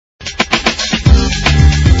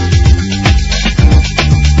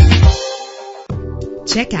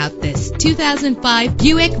Check out this 2005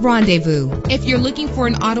 Buick Rendezvous. If you're looking for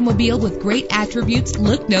an automobile with great attributes,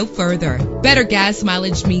 look no further. Better gas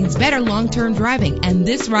mileage means better long-term driving, and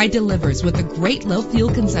this ride delivers with a great low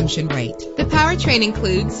fuel consumption rate. The powertrain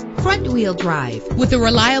includes front-wheel drive with a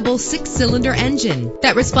reliable 6-cylinder engine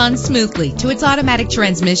that responds smoothly to its automatic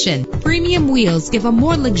transmission. Premium wheels give a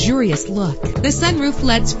more luxurious look. The sunroof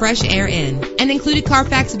lets fresh air in. An included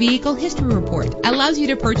Carfax Vehicle History Report allows you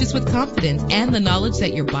to purchase with confidence and the knowledge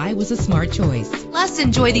that your buy was a smart choice. Plus,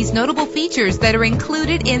 enjoy these notable features that are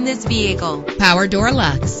included in this vehicle: power door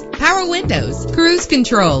locks, power windows, cruise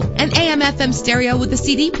control, an AM/FM stereo with a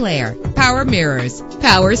CD player, power mirrors,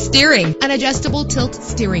 power steering, an adjustable tilt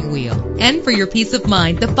steering wheel. And for your peace of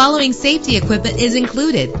mind, the following safety equipment is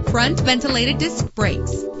included: front ventilated disc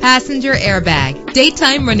brakes, passenger airbag,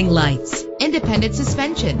 daytime running lights, independent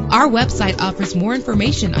suspension. Our website offers more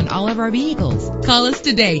information on all of our vehicles. Call us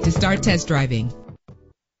today to start test driving.